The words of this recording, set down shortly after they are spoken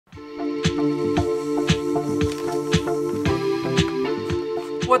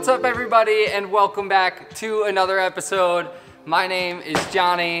What's up everybody, and welcome back to another episode. My name is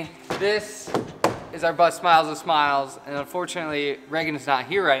Johnny. This is our bus Smiles with Smiles, and unfortunately Reagan is not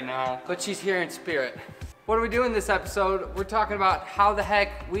here right now, but she's here in spirit. What are we doing this episode? We're talking about how the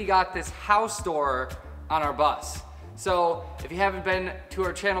heck we got this house door on our bus. So if you haven't been to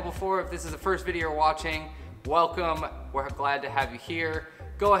our channel before, if this is the first video you're watching, welcome. We're glad to have you here.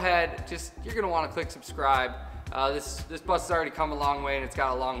 Go ahead, you're gonna wanna click subscribe. This bus has already come a long way and it's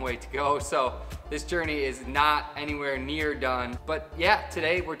got a long way to go, so this journey is not anywhere near done. But yeah,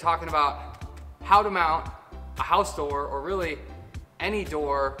 today we're talking about how to mount a house door, or really any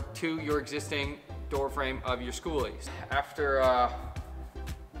door, to your existing door frame of your Skoolies. After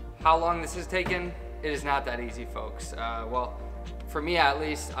how long this has taken, it is not that easy, folks. Well, for me at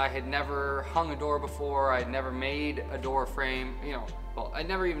least, I had never hung a door before. I had never made a door frame, well, I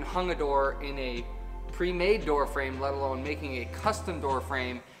never even hung a door in a pre-made door frame, let alone making a custom door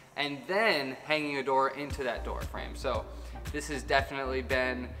frame and then hanging a door into that door frame. So this has definitely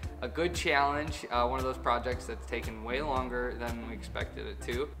been a good challenge, one of those projects that's taken way longer than we expected it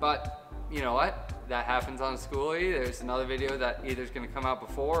to. But you know what? That happens on Skoolie. There's another video that either is going to come out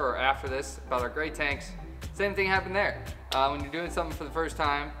before or after this about our gray tanks. Same thing happened there. When you're doing something for the first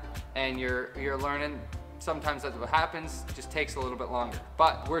time and you're learning, sometimes that's what happens. It just takes a little bit longer.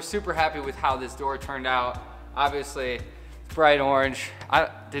 But we're super happy with how this door turned out. Obviously, it's bright orange. I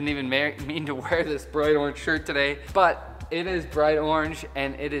didn't even mean to wear this bright orange shirt today, but it is bright orange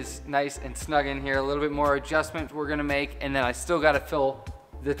and it is nice and snug in here. A little bit more adjustments we're gonna make, and then I still gotta fill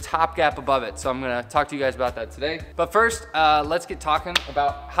the top gap above it. So I'm gonna talk to you guys about that today. But first, let's get talking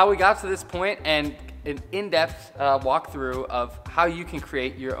about how we got to this point and an in-depth walkthrough of how you can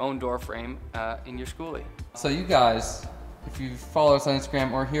create your own door frame in your Skoolie. So you guys, if you follow us on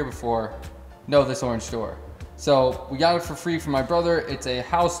Instagram or here before, know this orange door. So we got it for free from my brother. It's a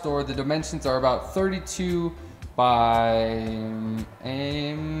house door. The dimensions are about 32 by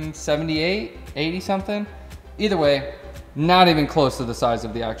 78, 80 something. Either way, not even close to the size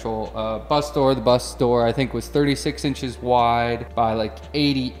of the actual bus door. The bus door, I think, was 36 inches wide by like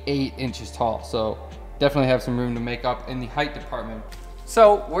 88 inches tall. So definitely have some room to make up in the height department.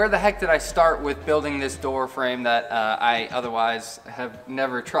 So where the heck did I start with building this door frame that I otherwise have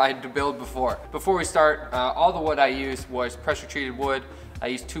never tried to build before? Before we start, all the wood I used was pressure treated wood. I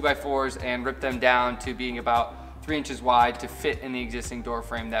used 2x4s and ripped them down to being about 3 inches wide to fit in the existing door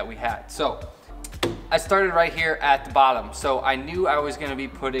frame that we had. So I started right here at the bottom. So I knew I was gonna be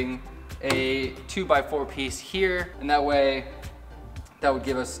putting a 2x4 piece here, and that way that would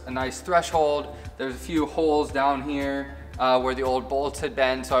give us a nice threshold. There's a few holes down here where the old bolts had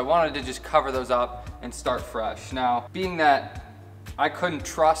been, so I wanted to just cover those up and start fresh. Now, being that I couldn't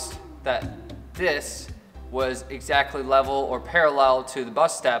trust that this was exactly level or parallel to the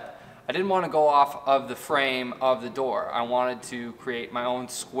bus step, I didn't want to go off of the frame of the door. I wanted to create my own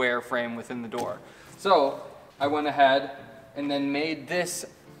square frame within the door. So I went ahead and then made this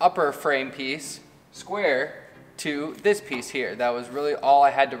upper frame piece square to this piece here. That was really all I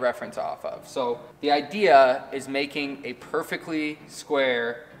had to reference off of. So the idea is making a perfectly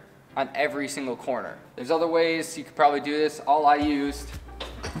square on every single corner. There's other ways you could probably do this. All I used,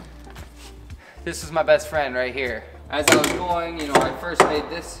 this is my best friend right here. As I was going, I first made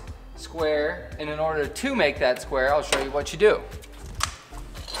this square, and in order to make that square, I'll show you what you do.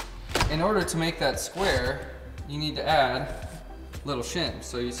 In order to make that square, you need to add little shims.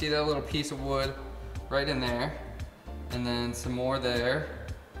 So you see that little piece of wood right in there, and then some more there,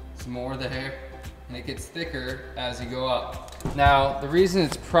 and it gets thicker as you go up. Now, the reason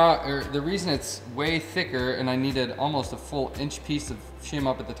it's way thicker, and I needed almost a full inch piece of shim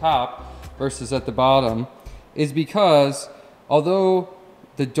up at the top versus at the bottom, is because although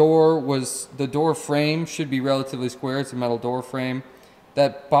the door frame should be relatively square, it's a metal door frame,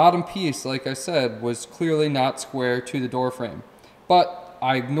 that bottom piece, like I said, was clearly not square to the door frame. But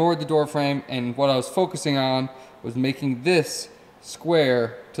I ignored the door frame, and what I was focusing on was making this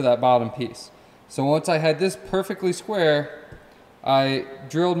square to that bottom piece. So once I had this perfectly square, I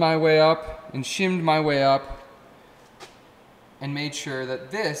drilled my way up and shimmed my way up and made sure that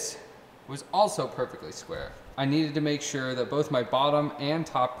this was also perfectly square. I needed to make sure that both my bottom and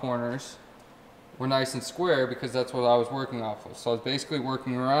top corners were nice and square, because that's what I was working off of. So I was basically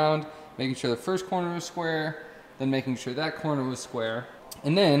working around, making sure the first corner was square, then making sure that corner was square,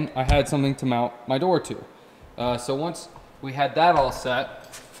 and then I had something to mount my door to. So once we had that all set,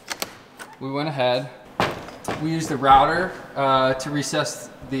 we went ahead, we used the router to recess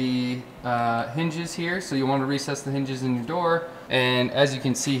the hinges here. So you want to recess the hinges in your door, and as you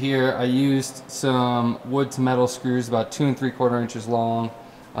can see here, I used some wood to metal screws about 2 3/4 inches long.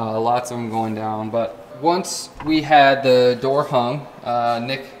 lots of them going down. But once we had the door hung,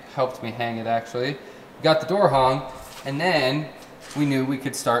 Nick helped me hang it actually. We got the door hung, and then we knew we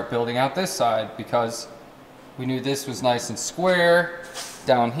could start building out this side because we knew this was nice and square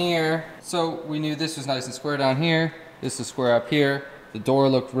down here. So we knew this was nice and square down here. This is square up here. The door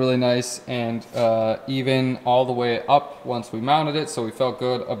looked really nice and even all the way up once we mounted it. So we felt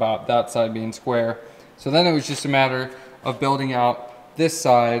good about that side being square. So then it was just a matter of building out this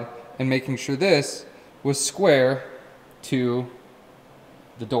side and making sure this was square to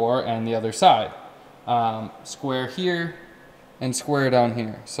the door and the other side. Square here and square down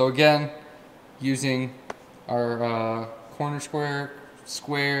here. So again, using our corner square,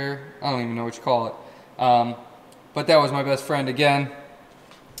 I don't even know what you call it. But that was my best friend again.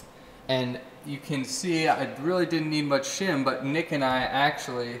 And you can see I really didn't need much shim, but Nick and I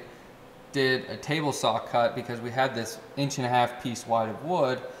actually did a table saw cut because we had this 1.5 inch piece wide of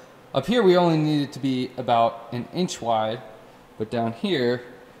wood. Up here we only needed it to be about 1 inch wide, but down here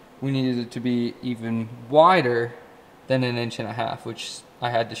we needed it to be even wider than 1.5 inches, which I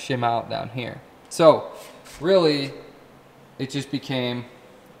had to shim out down here. So really it just became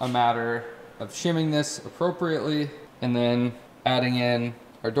a matter of shimming this appropriately and then adding in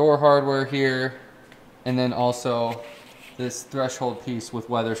our door hardware here, and then also this threshold piece with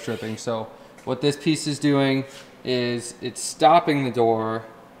weather stripping. So what this piece is doing is it's stopping the door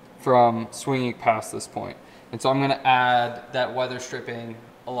from swinging past this point. And so I'm going to add that weather stripping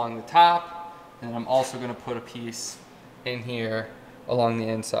along the top, and I'm also going to put a piece in here along the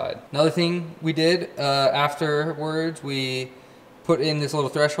inside. Another thing we did afterwards, we put in this little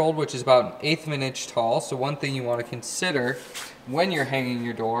threshold, which is about 1/8 of an inch tall. So one thing you want to consider when you're hanging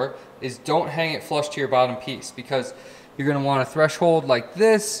your door is don't hang it flush to your bottom piece, because you're going to want a threshold like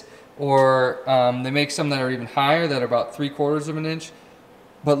this, or they make some that are even higher that are about 3/4 of an inch.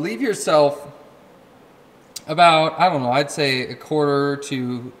 But leave yourself about, I don't know, I'd say 1/4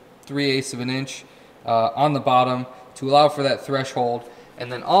 to 3/8 of an inch on the bottom to allow for that threshold,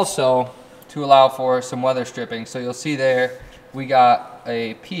 and then also to allow for some weather stripping. So you'll see there we got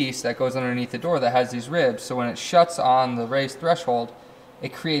a piece that goes underneath the door that has these ribs, so when it shuts on the raised threshold,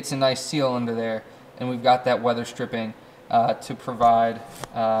 it creates a nice seal under there, and we've got that weather stripping to provide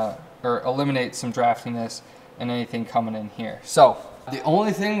or eliminate some draftiness and anything coming in here. So the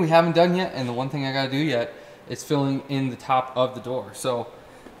only thing we haven't done yet, and the one thing I gotta do yet, is filling in the top of the door. So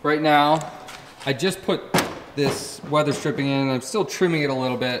right now I just put this weather stripping in, and I'm still trimming it a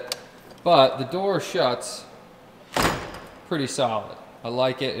little bit, but the door shuts pretty solid. I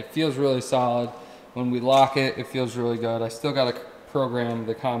like it. It feels really solid. When we lock it, it feels really good. I still got to program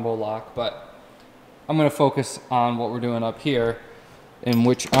the combo lock, but I'm going to focus on what we're doing up here, in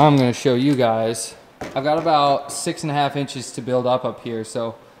which I'm going to show you guys. I've got about 6.5 inches to build up here,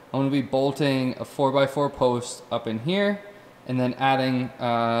 so I'm going to be bolting a 4x4 post up in here, and then adding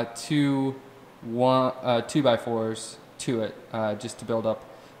 2 2x4s to it just to build up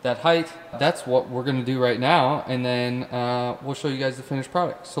that height. That's what we're gonna do right now, and then we'll show you guys the finished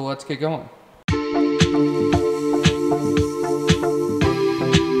product. So let's get going.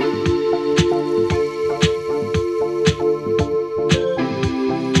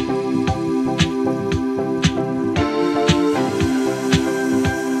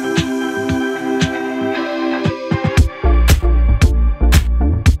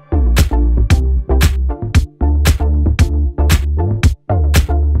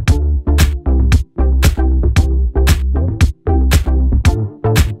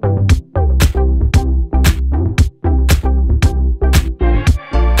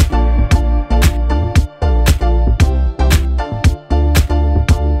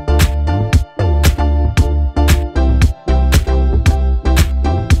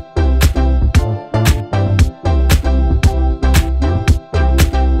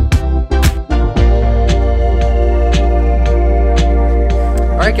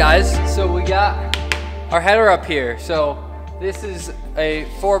 Guys, so we got our header up here. So this is a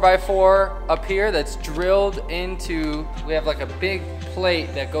 4x4 up here that's drilled into, we have like a big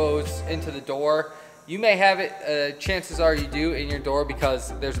plate that goes into the door. You may have it, chances are you do, in your door,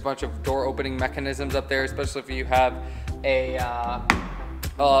 because there's a bunch of door opening mechanisms up there, especially if you have a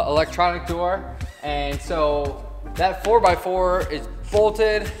electronic door. And so that 4x4 is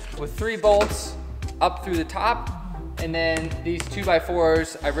bolted with 3 bolts up through the top. And then these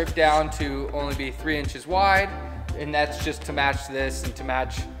 2x4s I ripped down to only be 3 inches wide, and that's just to match this and to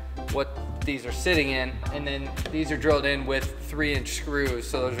match what these are sitting in. And then these are drilled in with 3-inch screws,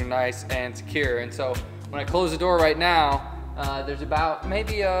 so those are nice and secure. And so when I close the door right now, there's about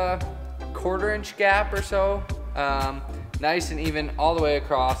maybe a 1/4 inch gap or so nice and even all the way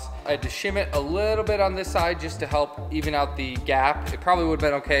across. I had to shim it a little bit on this side just to help even out the gap. It probably would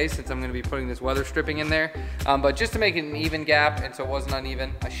have been okay since I'm gonna be putting this weather stripping in there, but just to make it an even gap and so it wasn't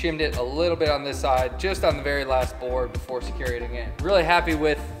uneven, I shimmed it a little bit on this side, just on the very last board before securing it in. Really happy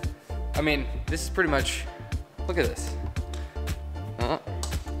with, I mean, this is pretty much, look at this.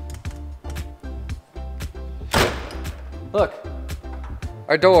 Look,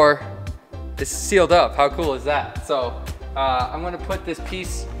 our door is sealed up. How cool is that? So I'm gonna put this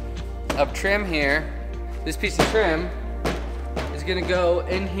piece of trim here. This piece of trim is gonna go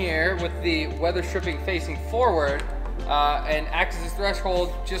in here with the weather stripping facing forward and act as a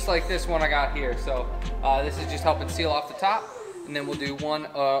threshold just like this one I got here. So this is just helping seal off the top, and then we'll do one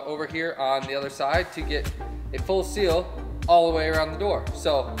over here on the other side to get a full seal all the way around the door.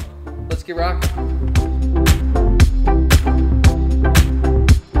 So let's get rocking.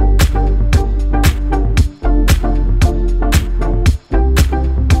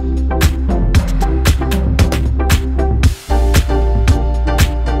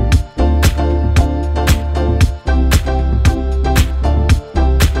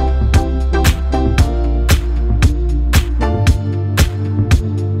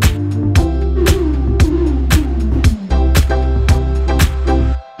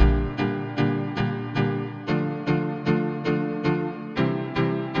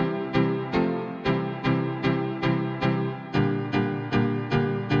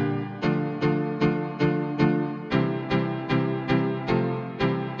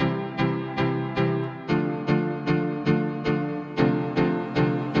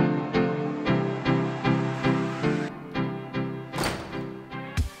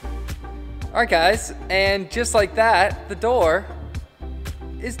 All right guys, and just like that, the door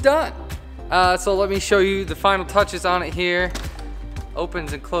is done. So let me show you the final touches on it here.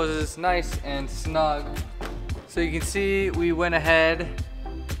 Opens and closes nice and snug. So you can see we went ahead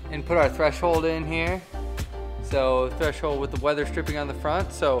and put our threshold in here. So threshold with the weather stripping on the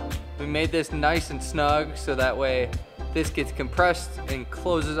front. So we made this nice and snug so that way this gets compressed and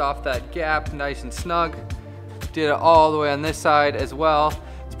closes off that gap nice and snug. Did it all the way on this side as well.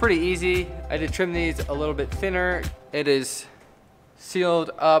 Pretty easy. I did trim these a little bit thinner. It is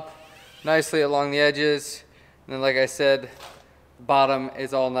sealed up nicely along the edges. And then like I said, the bottom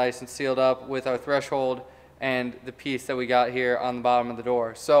is all nice and sealed up with our threshold and the piece that we got here on the bottom of the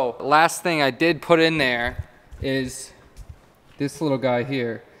door. So last thing I did put in there is this little guy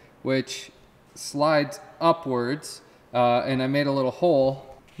here, which slides upwards, and I made a little hole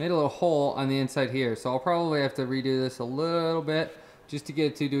on the inside here. So I'll probably have to redo this a little bit just to get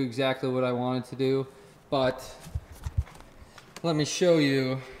it to do exactly what I wanted to do. But let me show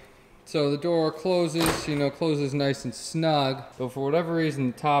you. So the door closes, you know, closes nice and snug, but for whatever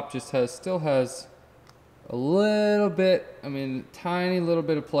reason, the top just still has a little bit, I mean, tiny little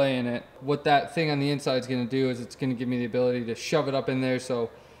bit of play in it. What that thing on the inside is gonna do is it's gonna give me the ability to shove it up in there, so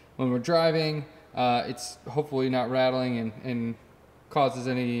when we're driving, it's hopefully not rattling and causes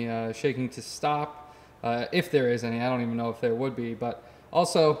any shaking to stop. If there is any, I don't even know if there would be, but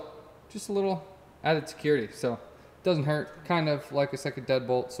also just a little added security. So it doesn't hurt, kind of like a second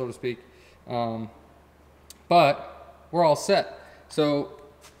deadbolt, so to speak. But we're all set. So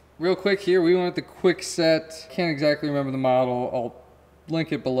real quick here, we went with the quick set. Can't exactly remember the model. I'll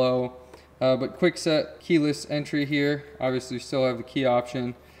link it below. But quick set keyless entry here. Obviously still have the key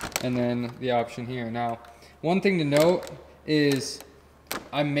option and then the option here. Now, one thing to note is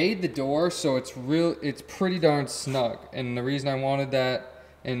I made the door so it's pretty darn snug, and the reason I wanted that,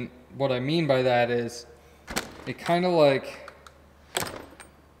 and what I mean by that is it kind of like,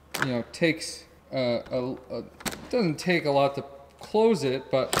 you know, takes doesn't take a lot to close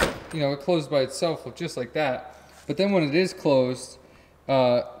it, but you know, it closes by itself just like that. But then when it is closed,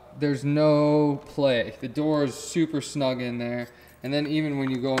 there's no play. The door is super snug in there, and then even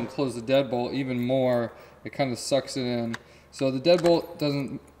when you go and close the deadbolt, even more, it kind of sucks it in. So the deadbolt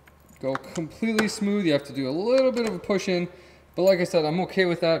doesn't go completely smooth. You have to do a little bit of a push in. But like I said, I'm okay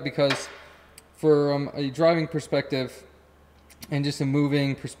with that because from a driving perspective and just a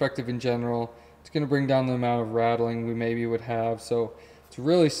moving perspective in general, it's going to bring down the amount of rattling we maybe would have. So it's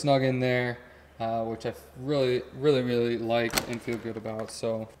really snug in there, which I really like and feel good about.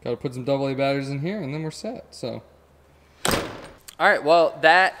 So got to put some AA batteries in here and then we're set. So. All right, well,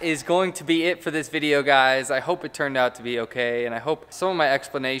 that is going to be it for this video, guys. I hope it turned out to be okay, and I hope some of my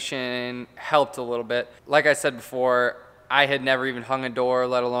explanation helped a little bit. Like I said before, I had never even hung a door,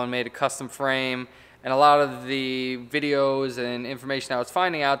 let alone made a custom frame, and a lot of the videos and information I was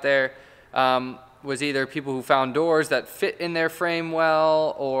finding out there was either people who found doors that fit in their frame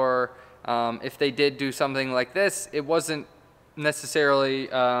well, or If they did do something like this, it wasn't necessarily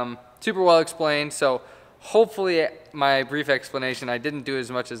super well explained. So hopefully my brief explanation, I didn't do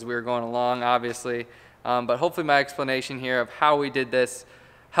as much as we were going along, obviously, but hopefully my explanation here of how we did this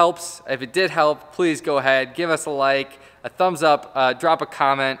helps. If it did help, please go ahead, give us a like, a thumbs up, drop a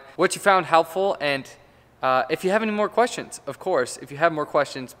comment, what you found helpful, and if you have any more questions, of course, if you have more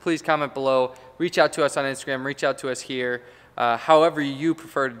questions, please comment below, reach out to us on Instagram, reach out to us here, however you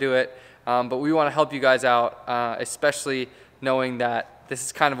prefer to do it, but we want to help you guys out, especially knowing that this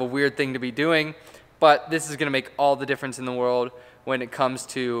is kind of a weird thing to be doing, but this is going to make all the difference in the world when it comes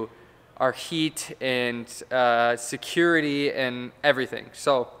to our heat and security and everything.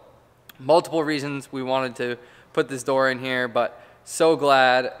 So multiple reasons we wanted to put this door in here, but so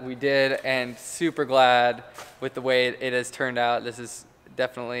glad we did and super glad with the way it has turned out. This is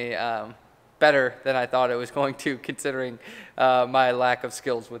definitely better than I thought it was going to, considering my lack of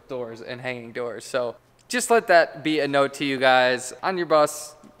skills with doors and hanging doors. So just let that be a note to you guys. On your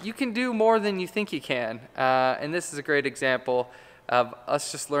bus, you can do more than you think you can. And this is a great example of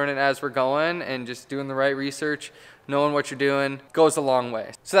us just learning as we're going and just doing the right research, knowing what you're doing goes a long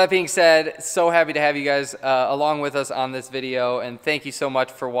way. So that being said, so happy to have you guys along with us on this video, and thank you so much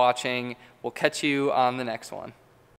for watching. We'll catch you on the next one.